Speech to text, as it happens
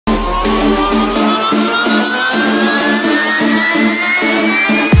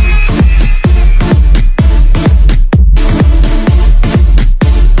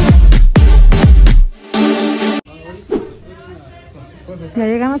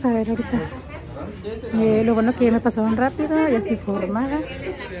vamos a ver ahorita. Lo bueno que ya me pasaron rápido, ya estoy formada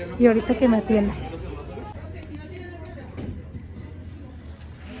y ahorita que me atienda.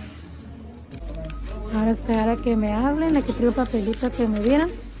 Ahora esperar a que me hablen, aquí traigo un papelito que me dieron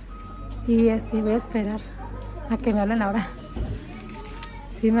y voy a esperar a que me hablen ahora.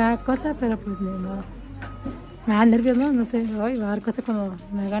 Sí me da cosa, pero pues ni modo. Me da nervios, ¿no? No sé, hoy va a dar cosa cuando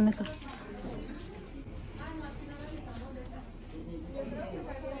me hagan eso.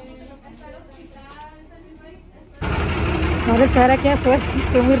 Ahora esperar aquí afuera,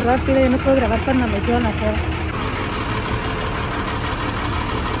 fue muy rápido, yo no puedo grabar cuando me hicieron afuera.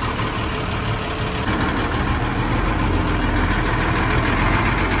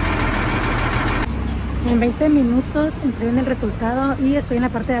 En 20 minutos entré en el resultado y estoy en la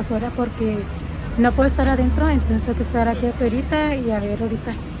parte de afuera porque no puedo estar adentro, entonces tengo que esperar aquí afuera y a ver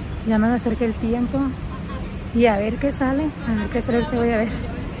ahorita. Ya me acerca el tiempo y a ver qué sale, ahorita voy a ver.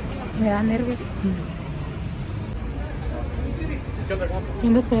 Me da nervios.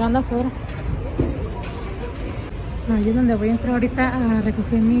 Ando esperando afuera. Ahí es donde voy a entrar ahorita a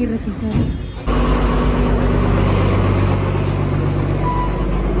recoger mi resultado.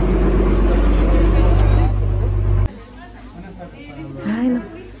 Ay, no.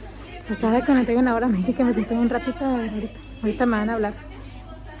 Hasta que me entreguen ahora, me dije que me senté un ratito. Ahorita me van a hablar.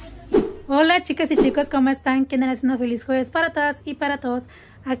 Hola chicas y chicos, ¿cómo están? ¿Quién era haciendo feliz jueves para todas y para todos?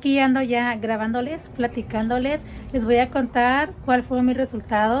 Aquí ando ya grabándoles, platicándoles. Les voy a contar cuáles fueron mis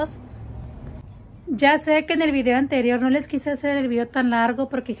resultados. Ya sé que en el video anterior no les quise hacer el video tan largo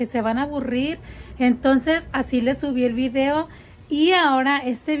porque dije se van a aburrir. Entonces así les subí el video. Y ahora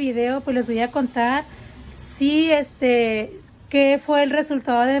este video pues les voy a contar si qué fue el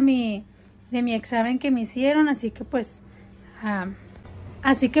resultado de mi examen que me hicieron. Así que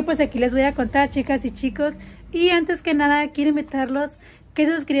pues aquí les voy a contar, chicas y chicos. Y antes que nada quiero invitarlos que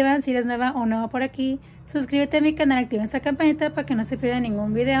se suscriban si eres nueva o nuevo por aquí. Suscríbete a mi canal, activa esa campanita para que no se pierda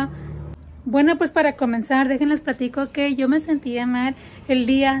ningún video. Bueno, pues para comenzar, déjenles platico que yo me sentía mal el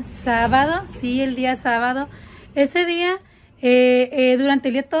día sábado. Sí, el día sábado. Ese día, durante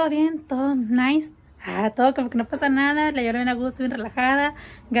el día todo bien, todo nice. Todo como que no pasa nada, la lloré bien a gusto, bien relajada.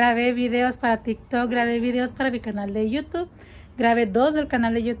 Grabé videos para TikTok, grabé videos para mi canal de YouTube. Grabé 2 del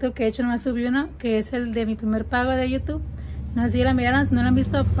canal de YouTube, que de hecho nomás subí uno, que es el de mi primer pago de YouTube. No sé si la miraron, si no lo han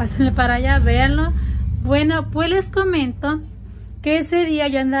visto, pásenle para allá, véanlo. Bueno, pues les comento que ese día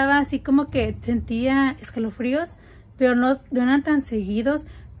yo andaba así como que sentía escalofríos, pero no eran tan seguidos.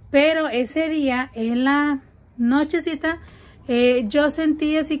 Pero ese día, en la nochecita, yo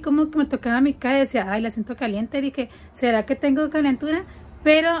sentí así como que me tocaba mi cara y decía, ay, la siento caliente. Dije, ¿será que tengo calentura?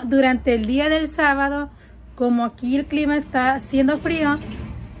 Pero durante el día del sábado, como aquí el clima está haciendo frío,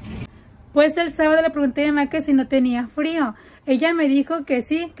 pues el sábado le pregunté a mi mamá que si no tenía frío. Ella me dijo que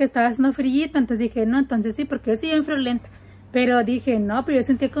sí, que estaba haciendo frío. Entonces dije, no, entonces sí, porque yo soy bien friolenta. Pero dije, no, pero yo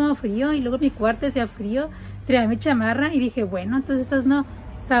sentí como frío. Y luego mi cuarto decía frío, traía mi chamarra. Y dije, bueno, entonces estás no,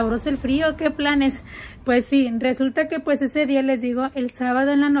 sabroso el frío, ¿qué planes? Pues sí, resulta que pues ese día, les digo, el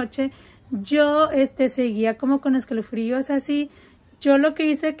sábado en la noche, yo seguía como con escalofríos así. Yo lo que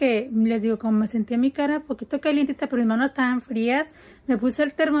hice que, les digo, como me sentía mi cara un poquito calientita, pero mis manos estaban frías, me puse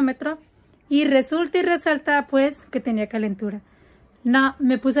el termómetro y resulta y resalta pues que tenía calentura. No,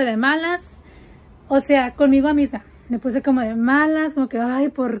 me puse de malas, o sea, conmigo misma. Me puse como de malas, como que, ay,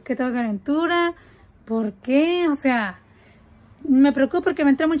 ¿por qué tengo calentura? ¿Por qué? O sea, me preocupo porque me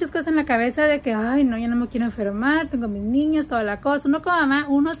entran muchas cosas en la cabeza de que, ay, no, yo no me quiero enfermar, tengo mis niños, toda la cosa. Uno como mamá,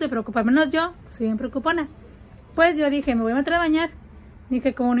 uno se preocupa, al menos yo, soy bien preocupona. Pues yo dije, me voy a meter a bañar.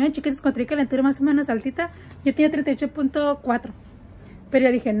 Dije, como niño chiquito, encontré calentura más o menos altita. Yo tenía 38.4. Pero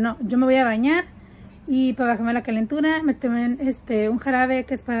yo dije, no, yo me voy a bañar. Y para bajarme la calentura, me tomé un jarabe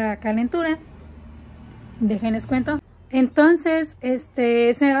que es para calentura. Déjenles cuento. Entonces,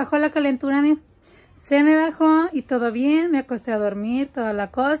 se me bajó la calentura a mí. Se me bajó y todo bien. Me acosté a dormir, toda la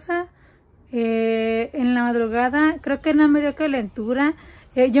cosa. En la madrugada, creo que no me dio calentura.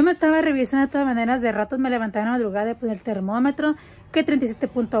 Yo me estaba revisando de todas maneras. De ratos me levantaba en la madrugada y puse el termómetro, que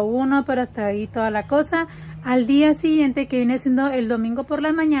 37.1, pero hasta ahí toda la cosa. Al día siguiente, que viene siendo el domingo por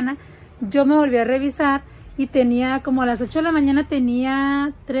la mañana, yo me volví a revisar y tenía como a las 8 de la mañana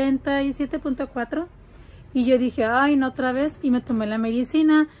tenía 37.4. Y yo dije, ay, no, otra vez. Y me tomé la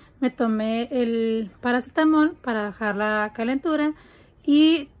medicina, me tomé el paracetamol para bajar la calentura.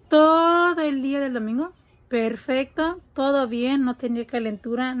 Y todo el día del domingo, perfecto, todo bien, no tenía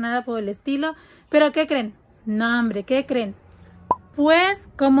calentura, nada por el estilo. Pero ¿qué creen? No, hombre, ¿qué creen? Pues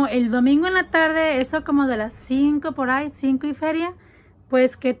como el domingo en la tarde, eso como de las 5 por ahí, 5 y feria,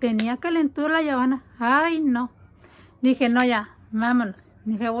 pues que tenía calentura la Jovana. Ay, no. Dije, no, ya, vámonos.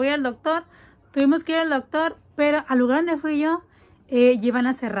 Dije, voy al doctor. Tuvimos que ir al doctor, pero al lugar donde fui yo, iban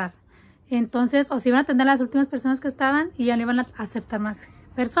a cerrar. Entonces, o se iban a atender a las últimas personas que estaban y ya no iban a aceptar más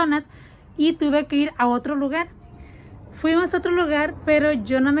personas. Y tuve que ir a otro lugar. Fuimos a otro lugar, pero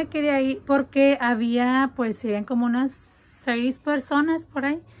yo no me quería ir porque había, pues, se ven como unas 6 personas por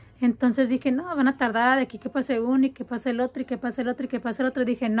ahí. Entonces dije, no, van a tardar de aquí que pase uno y que pase el otro y que pase el otro y que pase el otro.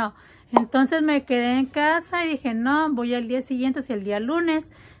 Dije, no. Entonces me quedé en casa y dije, no, voy al día siguiente, hacia el día lunes.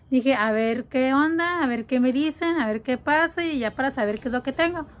 Dije, a ver qué onda, a ver qué me dicen, a ver qué pasa y ya para saber qué es lo que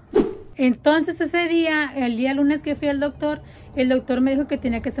tengo. Entonces ese día, el día lunes que fui al doctor, el doctor me dijo que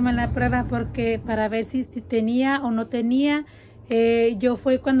tenía que hacerme la prueba porque para ver si tenía o no tenía. Yo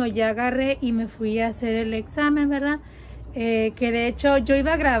fue cuando ya agarré y me fui a hacer el examen, ¿verdad? Que de hecho yo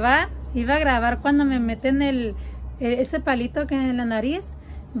iba a grabar cuando me meten ese palito que en la nariz.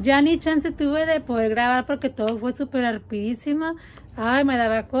 Ya ni chance tuve de poder grabar porque todo fue súper rapidísimo. Ay, me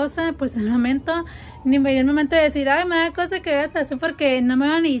daba cosa, pues en el momento, ni me dio el momento de decir, ay, me da cosa que veas así porque no me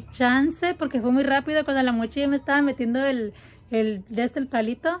dio ni chance, porque fue muy rápido cuando la mochila me estaba metiendo el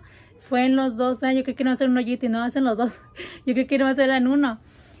palito. Fue en los dos, yo creo que no va a ser un hoyito y no hacen los dos, yo creo que no va a ser en uno.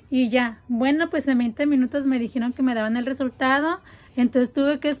 Y ya, bueno, pues en 20 minutos me dijeron que me daban el resultado, entonces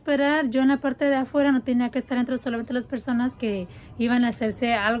tuve que esperar. Yo en la parte de afuera no tenía que estar entre solamente las personas que iban a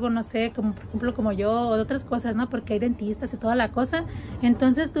hacerse algo, no sé, como por ejemplo como yo o de otras cosas, ¿no? Porque hay dentistas y toda la cosa,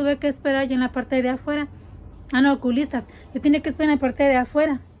 entonces tuve que esperar yo en la parte de afuera. Ah, no, oculistas, yo tenía que esperar en la parte de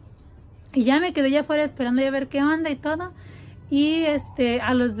afuera. Y ya me quedé ya afuera esperando a ver qué onda y todo. Y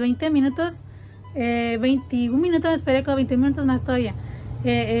a los 20 minutos, 21 minutos me esperé, como 20 minutos más todavía.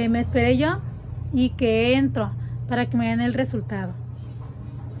 Me esperé yo y que entro para que me den el resultado.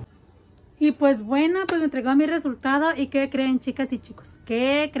 Y pues bueno, pues me entregó mi resultado. ¿Y qué creen, chicas y chicos?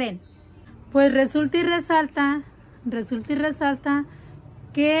 ¿Qué creen? Pues resulta y resalta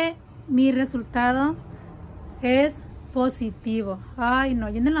que mi resultado es positivo. Ay, no,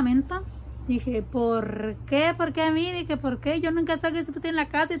 yo en el lamento dije, ¿por qué? ¿Por qué a mí? Dije, ¿por qué? Yo nunca salgo, siempre estoy en la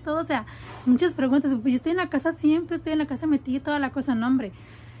casa y todo, o sea, muchas preguntas. Pues yo estoy en la casa siempre, estoy en la casa metida y toda la cosa, no, hombre.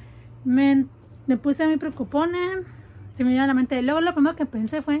 Me puse muy preocupona, se me vino a la mente. Luego lo primero que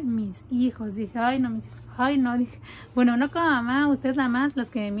pensé fue mis hijos. Dije, ay, no, mis hijos, ay, no. Dije, bueno, uno como mamá, ustedes nada más, los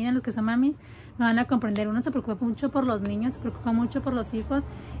que me miran, los que son mamis, me van a comprender. Uno se preocupa mucho por los niños, se preocupa mucho por los hijos.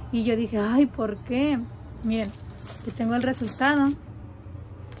 Y yo dije, ay, ¿por qué? Miren, que tengo el resultado.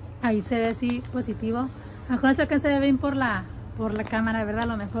 Ahí se ve así positivo. A lo mejor no se alcanza a ver bien por la cámara, ¿verdad? A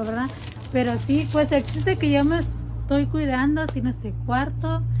lo mejor, ¿verdad? Pero sí, pues existe que yo me estoy cuidando así en este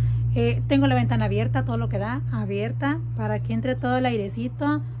cuarto. Tengo la ventana abierta, todo lo que da, abierta, para que entre todo el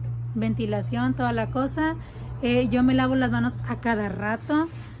airecito, ventilación, toda la cosa. Yo me lavo las manos a cada rato.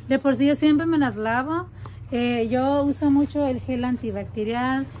 De por sí yo siempre me las lavo. Yo uso mucho el gel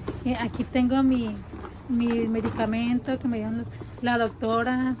antibacterial. Aquí tengo mi medicamento que me dio la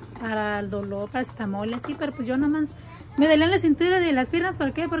doctora para el dolor, para paracetamol, así, pero pues yo nomás me dolían la cintura y las piernas.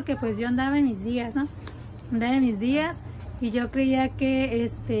 ¿Por qué? Porque pues yo andaba en mis días, ¿no? Andaba en mis días y yo creía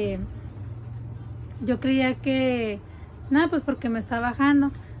que no, pues porque me está bajando,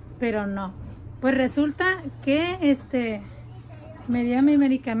 pero no. Pues resulta que me dio mi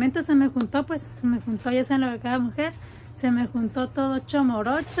medicamento, se me juntó, ya saben lo que cada mujer, se me juntó todo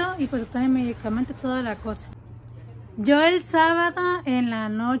chomorocho y pues está mi medicamento y toda la cosa. Yo el sábado en la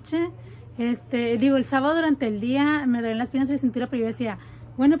noche, el sábado durante el día me dolían las piernas y la cintura, pero yo decía,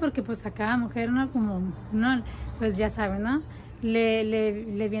 bueno, porque pues a cada mujer, ¿no? Como, no, pues ya saben, ¿no?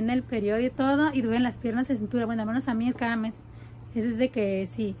 Le viene el periodo y todo, y duelen las piernas y la cintura. Bueno, al menos a mí es cada mes. Ese es de que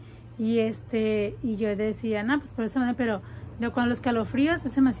sí. Y yo decía, no, pues por eso, pero con los calofríos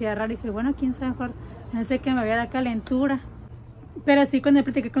se me hacía raro. Y dije, bueno, quién sabe, mejor, no sé, que me había dado calentura. Pero sí, cuando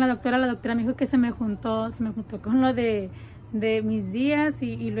platiqué con la doctora me dijo que se me juntó con lo de mis días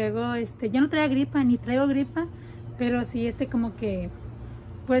y luego, yo no traía gripa, ni traigo gripa, pero sí, como que,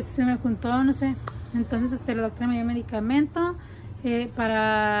 pues se me juntó, no sé. Entonces, la doctora me dio medicamento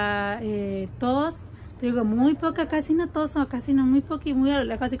para tos. Te digo, muy poca, casi no toso, casi no, muy poca y muy a lo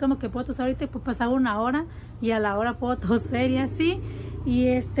lejos, así como que puedo tosar ahorita y pues pasaba una hora y a la hora puedo toser y así.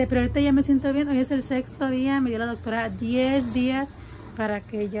 Y pero ahorita ya me siento bien. Hoy es el 6º día, me dio la doctora 10 días para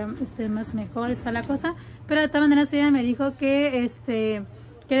que ya esté más mejor y toda la cosa. Pero de todas maneras ella me dijo que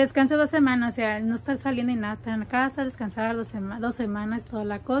descanse 2 semanas, o sea, no estar saliendo y nada, estar en la casa, descansar 2 semanas, toda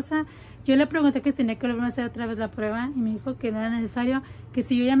la cosa. Yo le pregunté que si tenía que volver a hacer otra vez la prueba y me dijo que no era necesario, que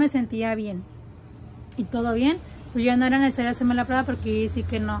si yo ya me sentía bien y todo bien, pues ya no era necesario hacerme la prueba porque sí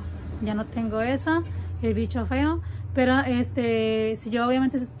que no, ya no tengo eso, el bicho feo. Pero si yo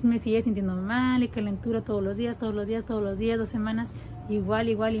obviamente me sigue sintiendo mal y calentura todos los días, 2 semanas, igual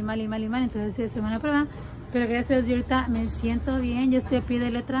y mal. Entonces sí, se me la prueba. Pero gracias a Dios yo ahorita me siento bien. Yo estoy a pie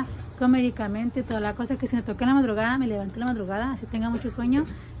de letra con medicamento y toda la cosa, que si me toca en la madrugada, me levanto en la madrugada, así tenga mucho sueño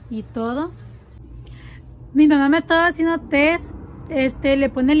y todo. Mi mamá me estaba haciendo test. Le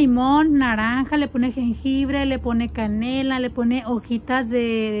pone limón, naranja, le pone jengibre, le pone canela, le pone hojitas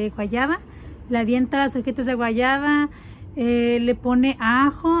de guayaba, le avienta las hojitas de guayaba, le pone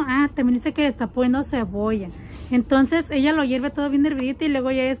ajo, también dice que le está poniendo cebolla. Entonces ella lo hierve todo bien hervidito y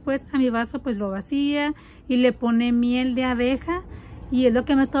luego ya después a mi vaso pues lo vacía y le pone miel de abeja, y es lo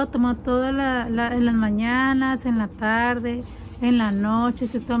que me he estado tomando todas en las mañanas, en la tarde, en la noche.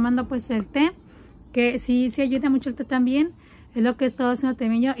 Estoy tomando pues el té, que sí ayuda mucho el té también. Es lo que he estado haciendo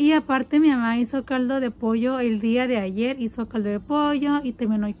también yo. Y aparte mi mamá hizo caldo de pollo el día de ayer. Hizo caldo de pollo y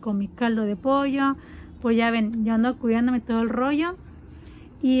también hoy comí caldo de pollo. Pues ya ven, yo ando cuidándome todo el rollo.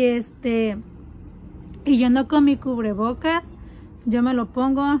 Y yo ando con mi cubrebocas. Yo me lo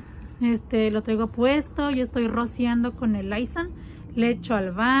pongo, lo traigo puesto. Yo estoy rociando con el Lysol. Le echo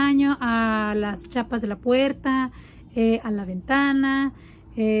al baño, a las chapas de la puerta, a la ventana.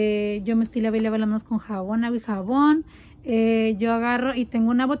 Yo me estoy lavando las manos con jabón, agua y jabón. Yo agarro y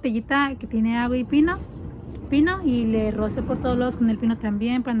tengo una botellita que tiene agua y pino y le roce por todos lados con el pino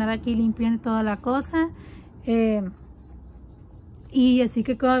también para andar aquí limpiando toda la cosa. Y así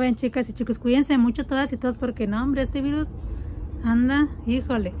que como ven, chicas y chicos, cuídense mucho todas y todos, porque no, hombre, este virus anda,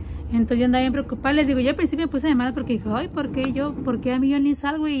 híjole. Entonces yo andaba bien preocupada. Les digo, yo al principio me puse de malas porque dije, ay, ¿por qué a mí yo ni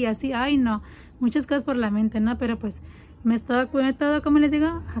salgo? Y así, ay no, muchas cosas por la mente, ¿no? Pero pues me estaba cuidando todo, como les digo,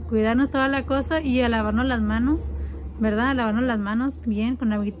 a cuidarnos toda la cosa y a lavarnos las manos, ¿verdad? Lavarnos las manos bien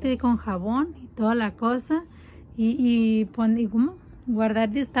con agüita y con jabón y toda la cosa. Y ¿cómo? Guardar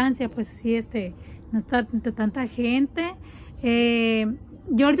distancia, pues sí, no estar entre tanta gente.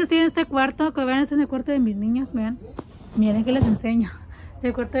 Yo ahorita estoy en este cuarto, que vean, estoy en el cuarto de mis niños, vean. Miren que les enseño.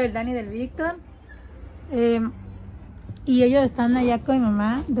 El cuarto del Dani y del Víctor. Y ellos están allá con mi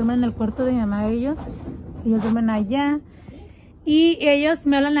mamá, duermen en el cuarto de mi mamá ellos duermen allá. Y ellos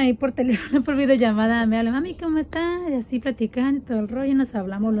me hablan a mí por teléfono, por videollamada, me hablan, mami, ¿cómo estás? Y así platican y todo el rollo, nos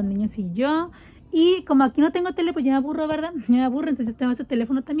hablamos los niños y yo. Y como aquí no tengo tele, pues yo me aburro, ¿verdad? Me aburro, entonces tengo este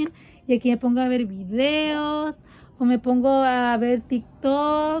teléfono también. Y aquí me pongo a ver videos, o me pongo a ver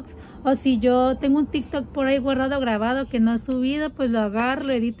TikToks, o si yo tengo un TikTok por ahí guardado, grabado, que no he subido, pues lo agarro,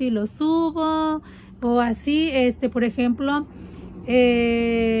 lo edito y lo subo. O así, por ejemplo, no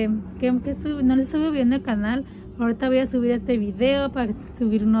les subo bien el canal. Ahorita voy a subir este video para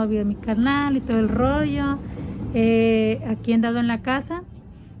subir un nuevo video a mi canal y todo el rollo. Aquí he andado en la casa.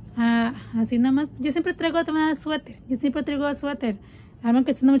 Así nomás. Yo siempre traigo suéter. A mí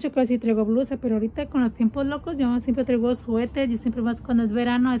que tiene mucho que así traigo blusa, pero ahorita con los tiempos locos yo siempre traigo suéter. Yo siempre más cuando es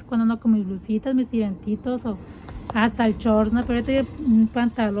verano es cuando ando con mis blusitas, mis tirantitos o hasta el short, ¿no? Pero ahorita un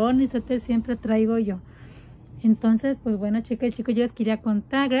pantalón y suéter siempre traigo yo. Entonces, pues bueno, chicas y chicos, yo les quería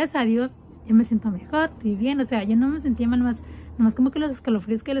contar. Gracias a Dios yo me siento mejor, estoy bien. O sea, yo no me sentía mal, nomás como que los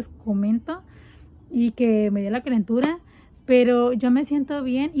escalofríos que les comento y que me dio la calentura. Pero yo me siento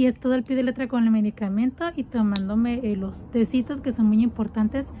bien y es todo al pie de letra con el medicamento y tomándome los tecitos que son muy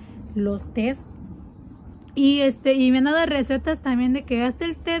importantes, los tés. Y me han dado recetas también de que hasta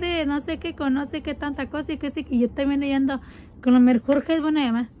el té de no sé qué, con no sé qué tanta cosa y que sí. Y yo también ando con los merjurjes, bueno,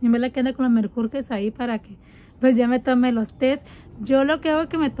 además, yo me la quedo con los merjurjes ahí para que pues ya me tome los tés. Yo lo que hago es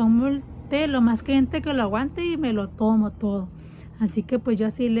que me tomo el té lo más caliente que lo aguante y me lo tomo todo. Así que pues yo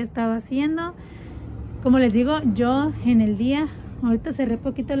así le he estado haciendo. Como les digo, yo en el día, ahorita cerré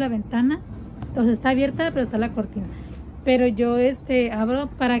poquito la ventana, entonces está abierta pero está la cortina. Pero yo abro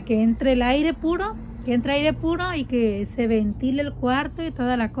para que entre el aire puro, y que se ventile el cuarto y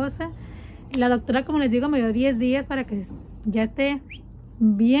toda la cosa. La doctora, como les digo, me dio 10 días para que ya esté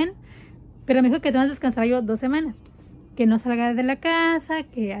bien, pero me dijo que tengo que descansar yo 2 semanas, que no salga de la casa,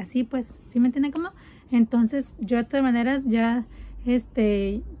 que así pues, ¿sí me entienden cómo? Entonces yo de todas maneras ya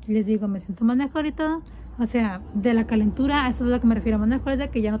les digo, me siento más mejor y todo. O sea, de la calentura, a eso es a lo que me refiero, más mejor es de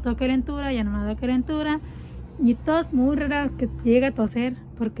que ya no tengo calentura, ya no me da calentura. Y tos muy raro que llegue a toser,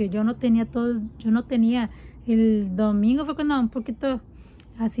 porque yo no tenía tos, el domingo fue cuando un poquito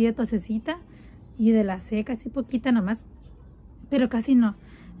así de tosecita y de la seca, así poquita nomás, pero casi no.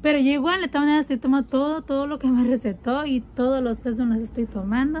 Pero yo igual de todas maneras estoy tomando todo lo que me recetó y todos los test los estoy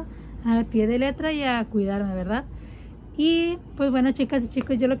tomando al pie de letra y a cuidarme, ¿verdad? Y pues bueno, chicas y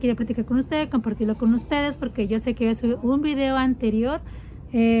chicos, yo lo quería platicar con ustedes, compartirlo con ustedes, porque yo sé que yo subí un video anterior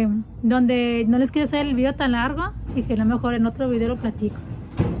donde no les quiero hacer el video tan largo, dije a lo mejor en otro video lo platico.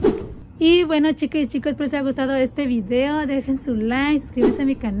 Y bueno, chicas y chicos, espero les haya gustado este video. Dejen su like, suscríbanse a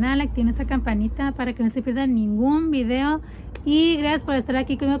mi canal, activen esa campanita para que no se pierdan ningún video. Y gracias por estar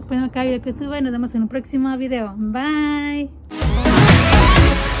aquí conmigo, cada video que suba, y nos vemos en un próximo video. Bye.